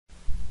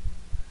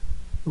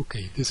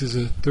Okay, this is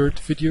a third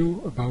video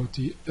about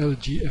the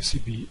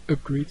LG-FCB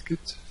upgrade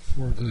kit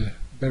for the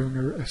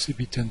Behringer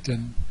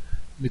FCB1010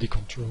 MIDI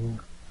controller.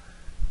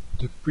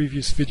 The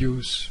previous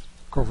videos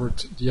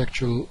covered the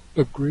actual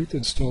upgrade,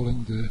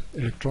 installing the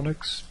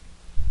electronics,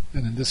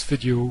 and in this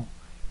video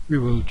we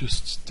will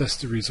just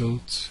test the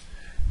results,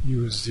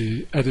 use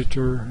the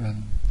editor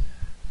and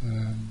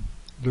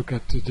look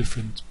at the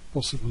different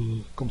possible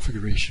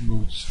configuration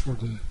modes for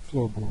the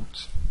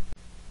floorboard.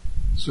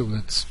 So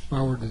let's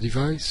power the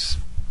device,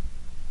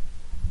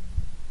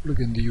 plug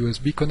in the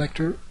USB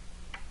connector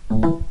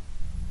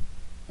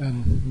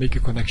and make a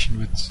connection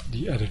with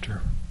the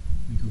editor.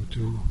 We go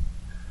to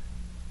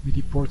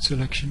MIDI port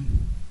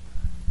selection.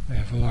 I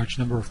have a large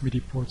number of MIDI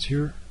ports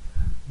here,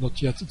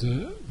 not yet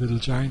the little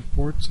giant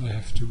port, so I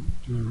have to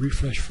do a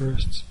refresh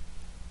first,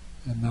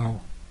 and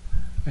now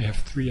I have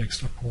 3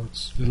 extra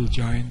ports, little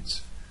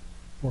giant,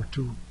 port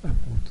 2 and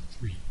port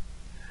 3.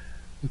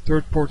 The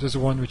third port is the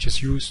one which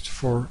is used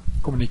for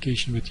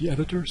communication with the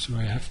editor, so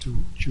I have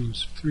to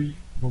choose 3,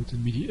 both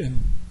in MIDI in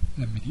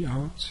and MIDI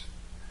out.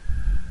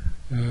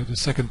 The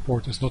second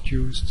port is not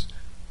used,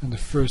 and the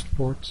first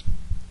port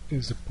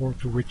is the port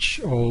to which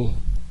all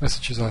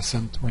messages are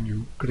sent when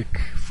you click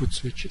foot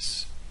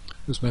switches.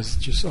 Those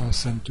messages are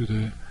sent to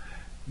the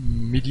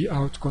MIDI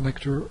out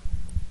connector,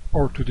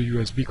 or to the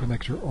USB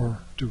connector,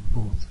 or to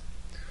both.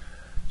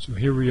 So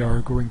here we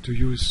are going to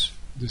use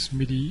this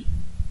MIDI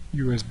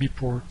USB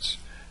port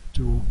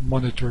to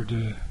monitor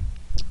the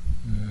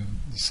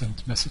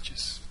sent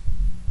messages.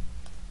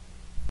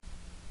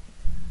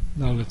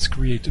 Now let's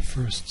create the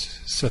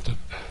first setup.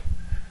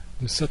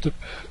 The setup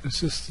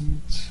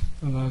assistant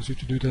allows you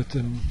to do that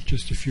in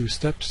just a few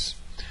steps.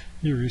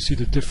 Here you see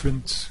the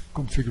different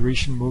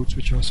configuration modes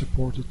which are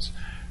supported.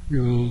 We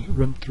will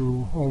run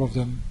through all of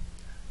them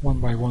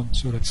one by one.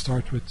 So let's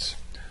start with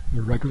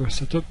the regular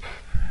setup.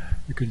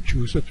 You can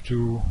choose up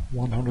to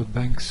 100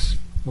 banks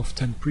of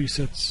 10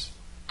 presets.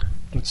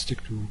 Let's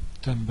stick to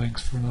 10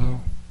 banks for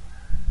now.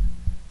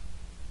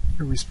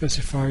 Here we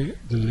specify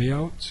the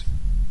layout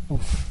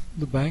of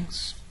the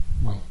banks.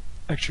 Well,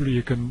 actually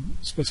you can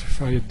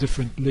specify a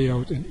different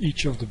layout in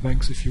each of the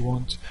banks if you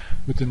want.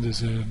 Within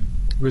this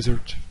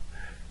wizard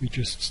we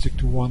just stick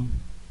to one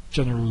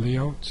general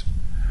layout.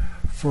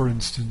 For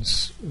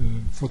instance,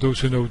 for those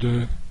who know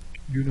the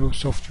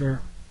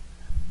software,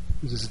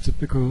 this is a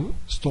typical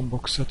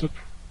Stompbox setup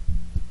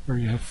where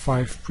you have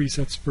 5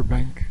 presets per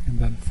bank and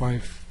then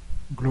 5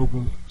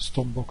 global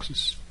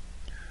Stompboxes.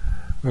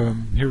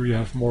 Here you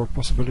have more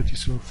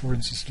possibilities. So for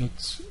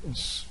instance,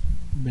 let's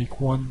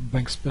make one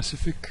bank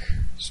specific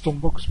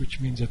Stompbox, which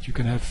means that you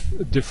can have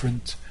a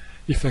different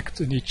effect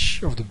in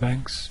each of the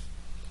banks.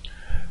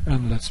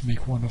 And let's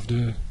make one of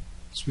the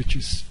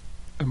switches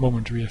a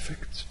momentary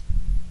effect.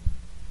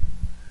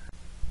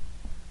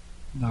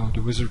 Now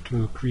the wizard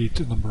will create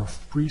a number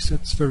of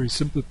presets, very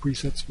simple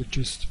presets with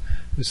just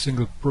a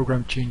single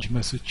program change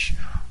message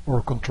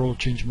or control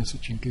change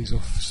message in case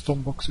of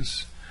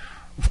Stompboxes.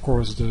 Of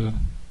course, the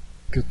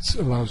kit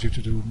allows you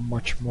to do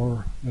much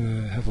more,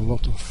 have a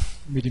lot of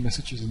MIDI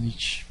messages in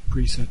each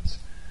preset,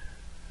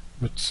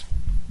 but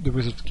the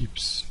wizard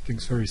keeps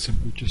things very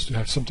simple, just to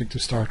have something to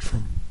start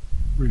from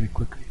really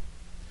quickly.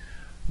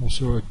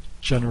 Also a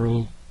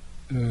general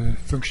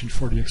function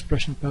for the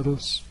expression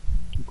pedals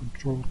to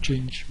control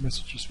change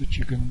messages, which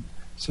you can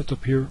set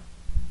up here,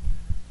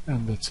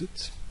 and that's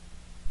it.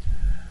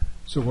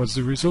 So what's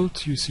the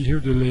result? You see here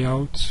the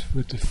layout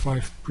with the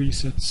 5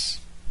 presets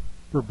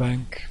per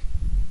bank,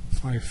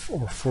 5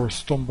 or 4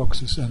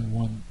 Stompboxes and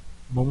 1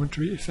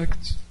 momentary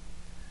effect.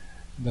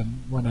 And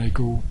then when I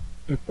go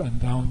up and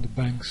down the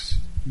banks,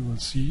 you will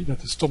see that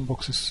the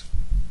Stompboxes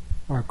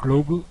are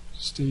global,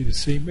 stay the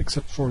same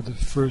except for the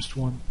first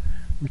one,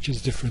 which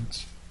is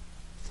different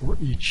for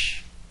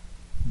each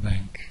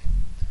bank.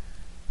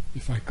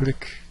 If I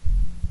click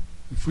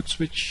the foot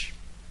switch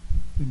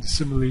in the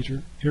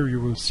simulator, here you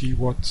will see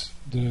what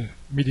the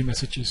MIDI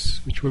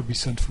messages which will be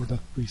sent for that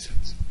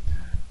preset.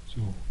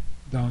 So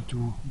down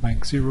to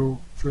bank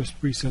 0,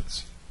 first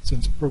preset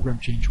sends program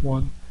change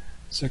 1,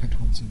 second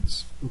one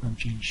sends program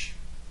change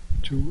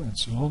 2, and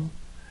so on.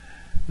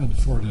 And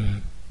for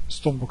the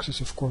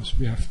Stompboxes, of course,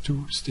 we have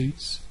 2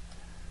 states.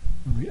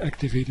 When we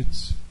activate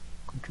it,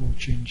 control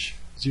change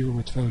 0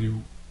 with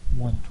value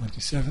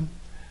 127.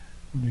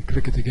 When we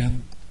click it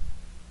again,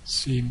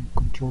 same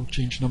control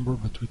change number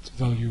but with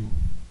value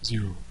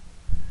 0.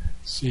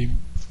 Same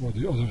for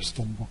the other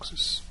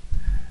Stompboxes.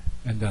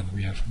 And then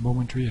we have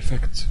momentary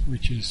effect,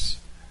 which is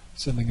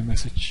sending a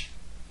message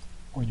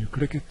when you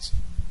click it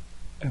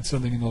and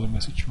sending another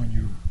message when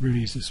you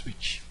release the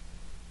switch.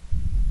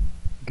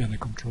 Again, a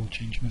control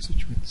change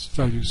message with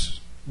values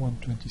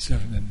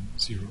 127 and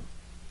 0.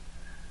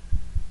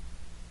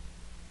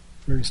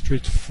 Very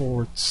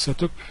straightforward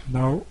setup.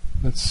 Now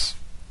let's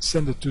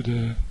send it to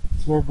the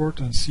floorboard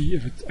and see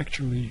if it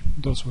actually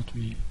does what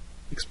we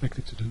expect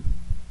it to do.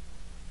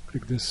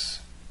 Click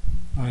this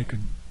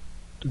icon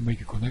to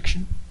make a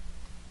connection.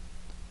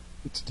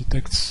 It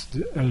detects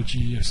the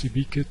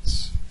LG-FCB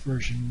kit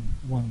version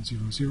 100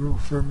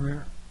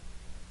 firmware.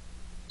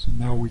 So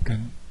now we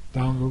can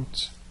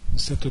download the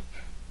setup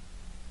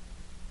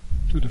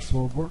to the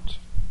floorboard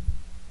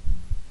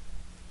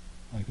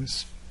like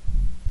this.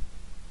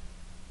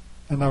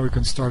 And now we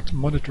can start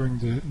monitoring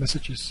the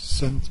messages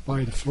sent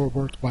by the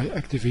floorboard by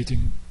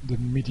activating the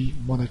MIDI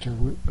monitor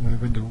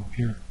window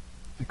here.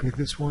 I click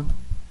this one,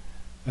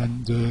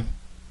 and the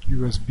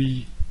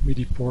USB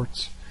MIDI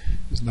port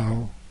is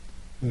now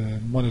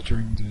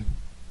monitoring the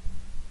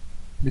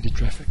MIDI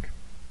traffic.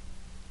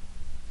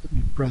 Let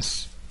me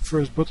press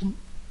first button.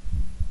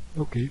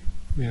 Okay,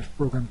 we have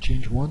program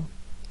change 1,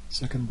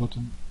 second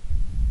button,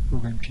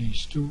 program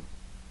change 2,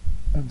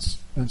 and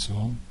so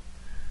on.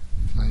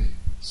 If I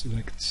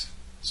select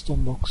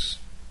Stompbox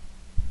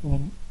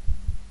on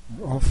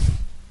or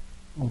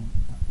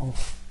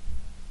off,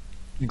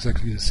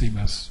 exactly the same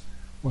as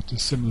what the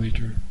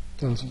simulator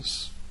tells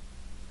us.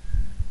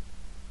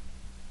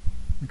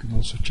 We can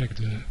also check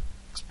the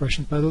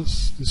expression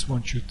pedals. This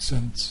one should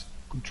send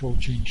control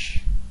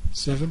change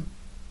 7,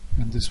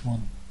 and this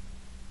one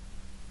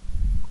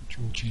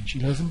control change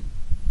 11.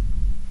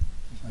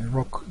 If I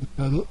rock the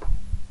pedal,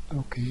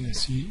 okay, I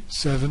see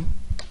 7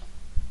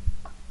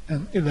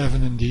 and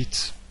 11 indeed.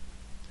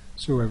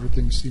 So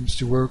everything seems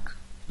to work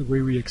the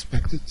way we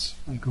expected.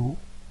 I go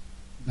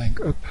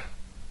bank up,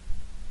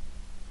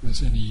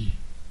 press any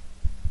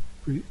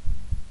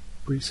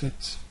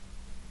preset,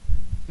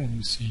 and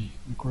you see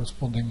the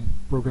corresponding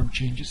program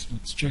changes.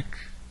 Let's check.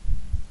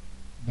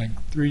 Bank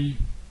 3,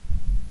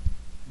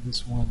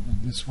 this one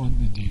and this one,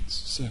 indeed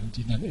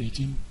 17 and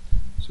 18.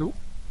 So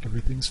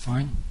everything's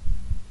fine.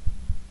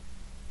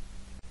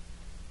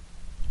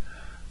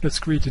 Let's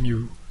create a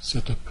new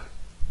setup.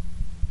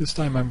 This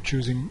time I'm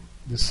choosing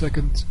the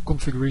second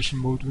configuration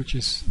mode, which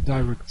is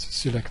direct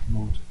select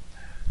mode.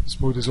 This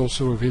mode is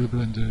also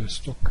available in the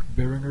stock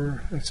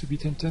Behringer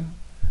FCB1010.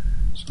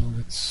 So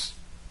let's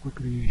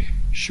quickly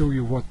show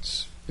you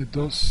what it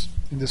does.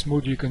 In this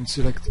mode you can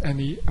select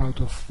any out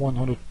of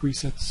 100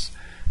 presets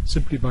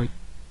simply by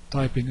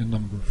typing a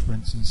number. For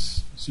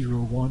instance,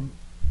 01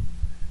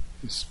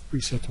 is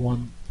preset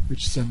 1,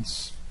 which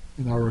sends,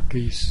 in our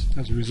case,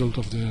 as a result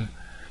of the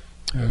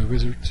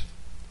wizard,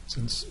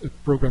 sends a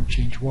program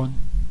change 1.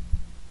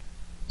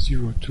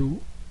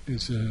 02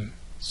 is a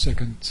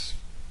second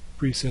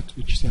preset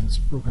which sends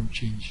program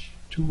change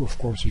 2. Of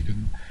course you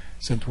can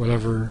send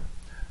whatever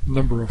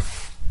number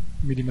of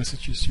MIDI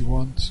messages you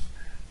want,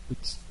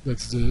 but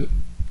that's the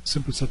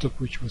simple setup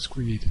which was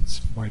created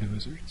by the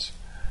wizard.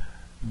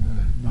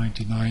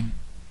 99,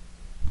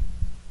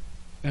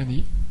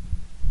 any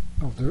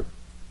of the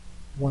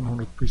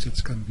 100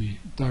 presets can be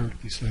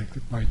directly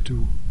selected by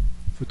 2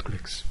 foot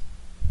clicks.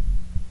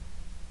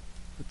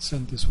 Let's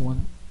send this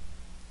one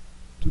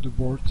to the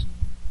board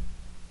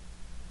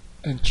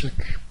and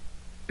check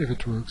if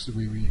it works the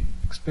way we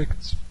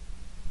expect.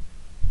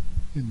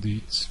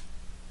 Indeed,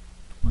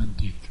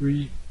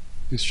 23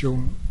 is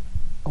shown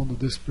on the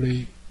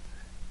display,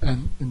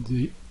 and in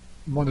the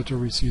monitor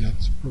we see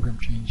that program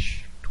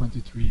change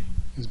 23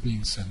 is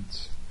being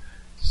sent.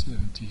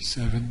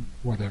 77,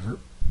 whatever.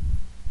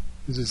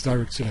 This is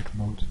direct select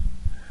mode.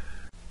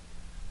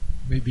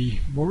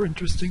 Maybe more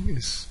interesting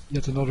is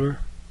yet another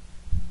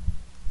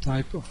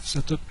type of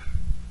setup,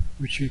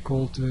 which we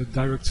call the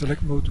direct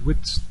select mode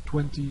with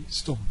 20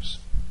 stomps.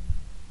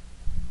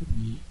 Let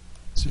me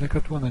select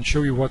that one and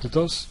show you what it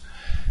does.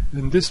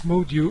 In this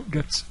mode you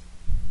get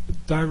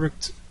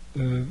direct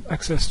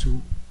access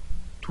to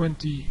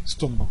 20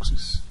 stomp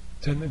boxes,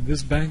 10 in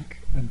this bank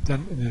and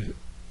 10 in a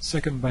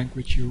second bank,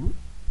 which you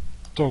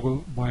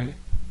toggle by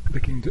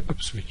clicking the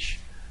up switch.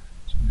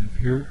 So I have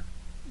here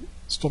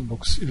stomp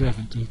box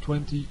 11 till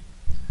 20,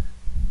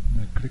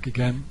 and I click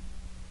again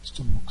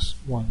stomp box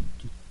 1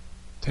 to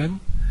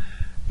 10,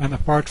 and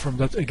apart from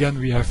that again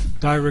we have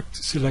direct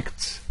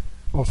select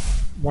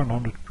of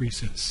 100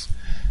 presets.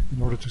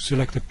 In order to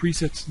select a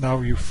preset,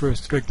 now you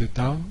first click the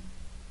down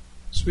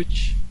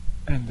switch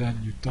and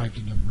then you type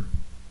the number.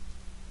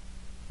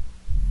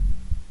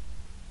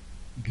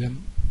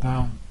 Again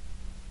down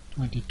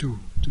 22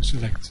 to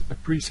select a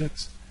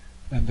preset,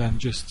 and then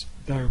just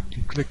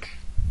directly click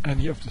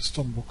any of the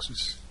stomp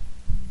boxes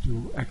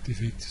to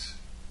activate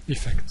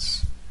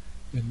effects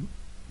in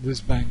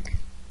this bank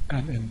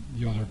and in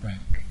the other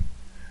bank.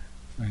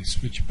 If I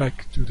switch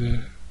back to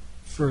the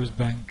first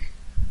bank,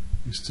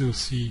 you still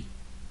see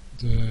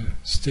the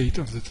state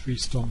of the 3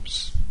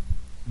 stomps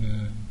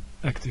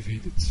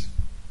activated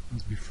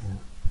as before.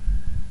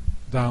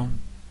 Down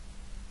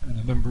and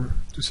a number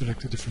to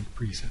select a different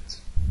preset.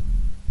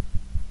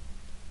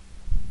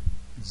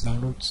 Let's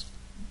download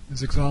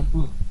this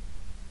example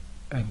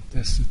and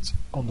test it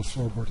on the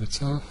floorboard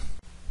itself.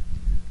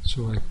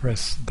 So I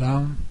press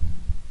down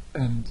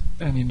and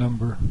any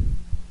number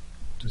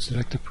to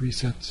select a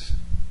preset,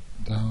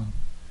 down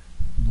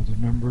another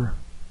number,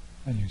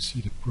 and you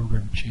see the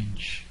program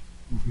change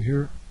over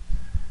here,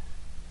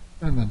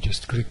 and then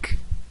just click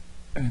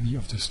any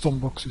of the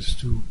stomp boxes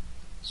to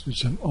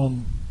switch them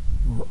on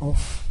or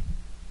off,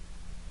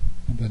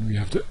 and then we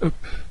have the up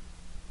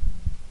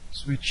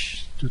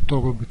switch to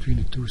toggle between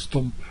the 2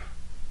 stomp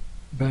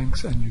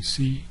banks, and you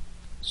see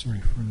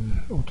sorry for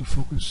the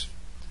autofocus,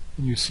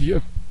 and you see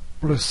a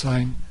plus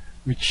sign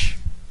which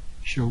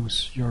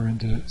shows you're in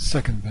the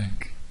second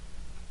bank.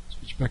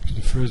 Switch back to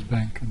the first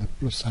bank and the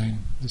plus sign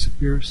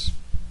disappears,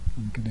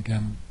 and you can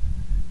again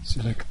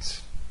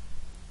select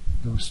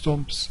those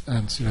stomps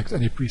and select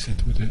any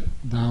preset with a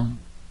down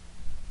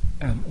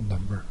and a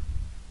number.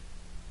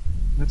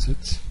 That's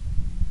it.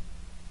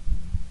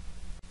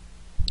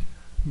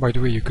 By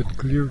the way, you can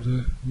clear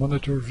the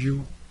monitor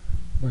view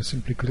by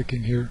simply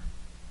clicking here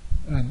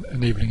and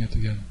enabling it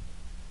again.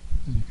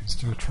 And you can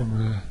start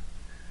from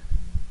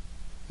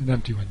an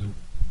empty window.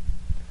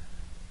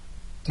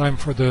 Time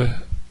for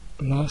the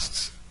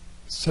last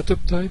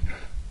setup type,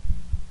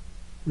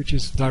 which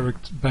is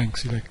direct bank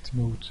select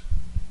mode.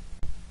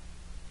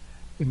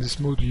 In this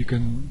mode you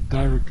can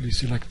directly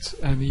select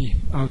any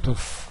out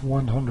of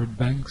 100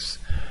 banks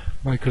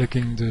by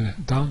clicking the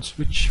down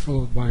switch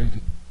followed by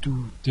the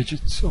 2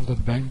 digits of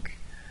that bank,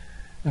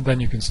 and then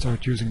you can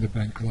start using the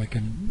bank like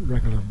in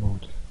regular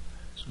mode.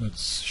 So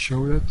let's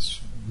show that.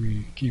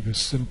 We keep a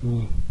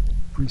simple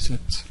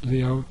preset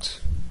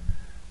layout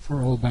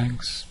for all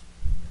banks.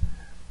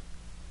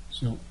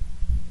 So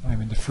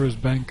I'm in the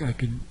first bank, I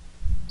can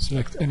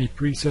select any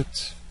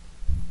preset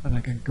and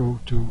I can go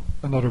to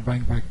another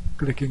bank by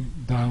clicking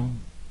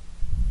down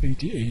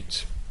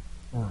 88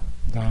 or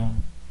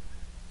down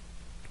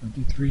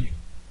 23,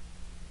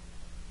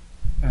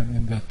 and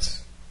in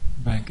that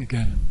bank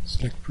again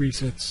select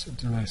presets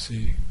until I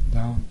say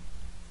down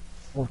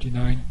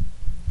 49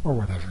 or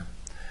whatever.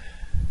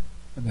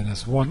 And then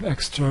as one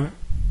extra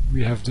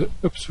we have the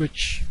up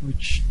switch,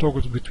 which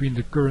toggles between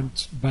the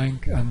current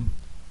bank and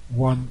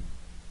one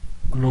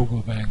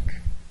global bank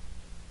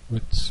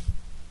with,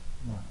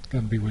 well, it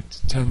can be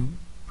with 10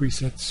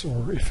 presets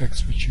or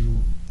effects which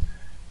you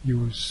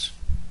use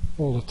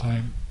all the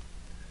time.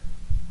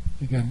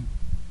 Again,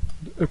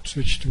 the up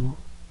switch to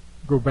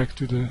go back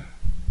to the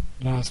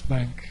last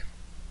bank,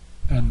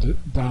 and the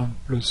down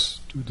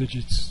plus 2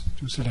 digits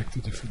to select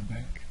a different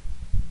bank.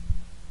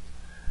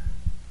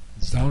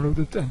 Let's download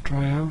it and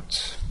try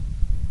out.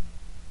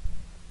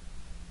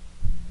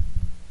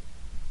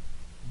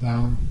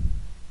 Down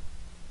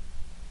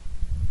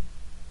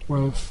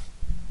 12,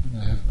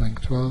 and I have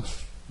bank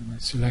 12, and I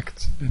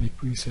select any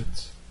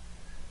preset.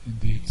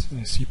 Indeed,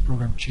 I see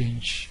program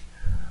change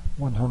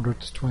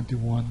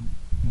 121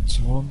 and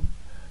so on.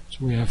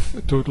 So we have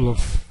a total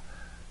of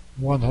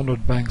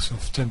 100 banks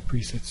of 10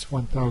 presets,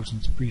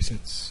 1000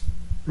 presets,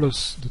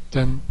 plus the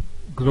 10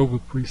 global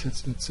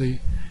presets. Let's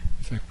say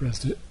if I press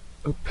the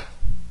up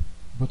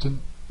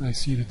button, I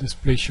see the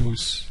display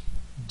shows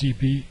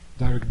DB,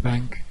 direct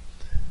bank,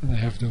 and I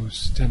have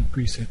those 10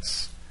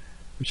 presets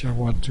which I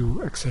want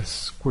to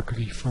access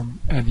quickly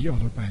from any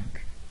other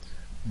bank.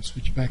 And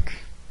switch back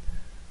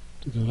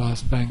to the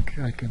last bank,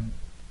 I can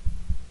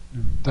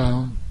do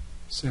down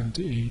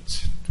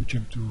 78 to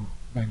jump to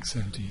bank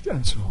 78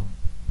 and so on.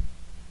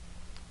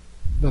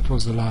 That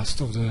was the last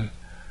of the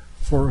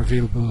 4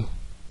 available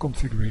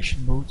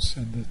configuration modes,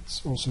 and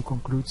that also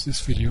concludes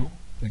this video.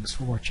 Thanks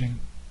for watching.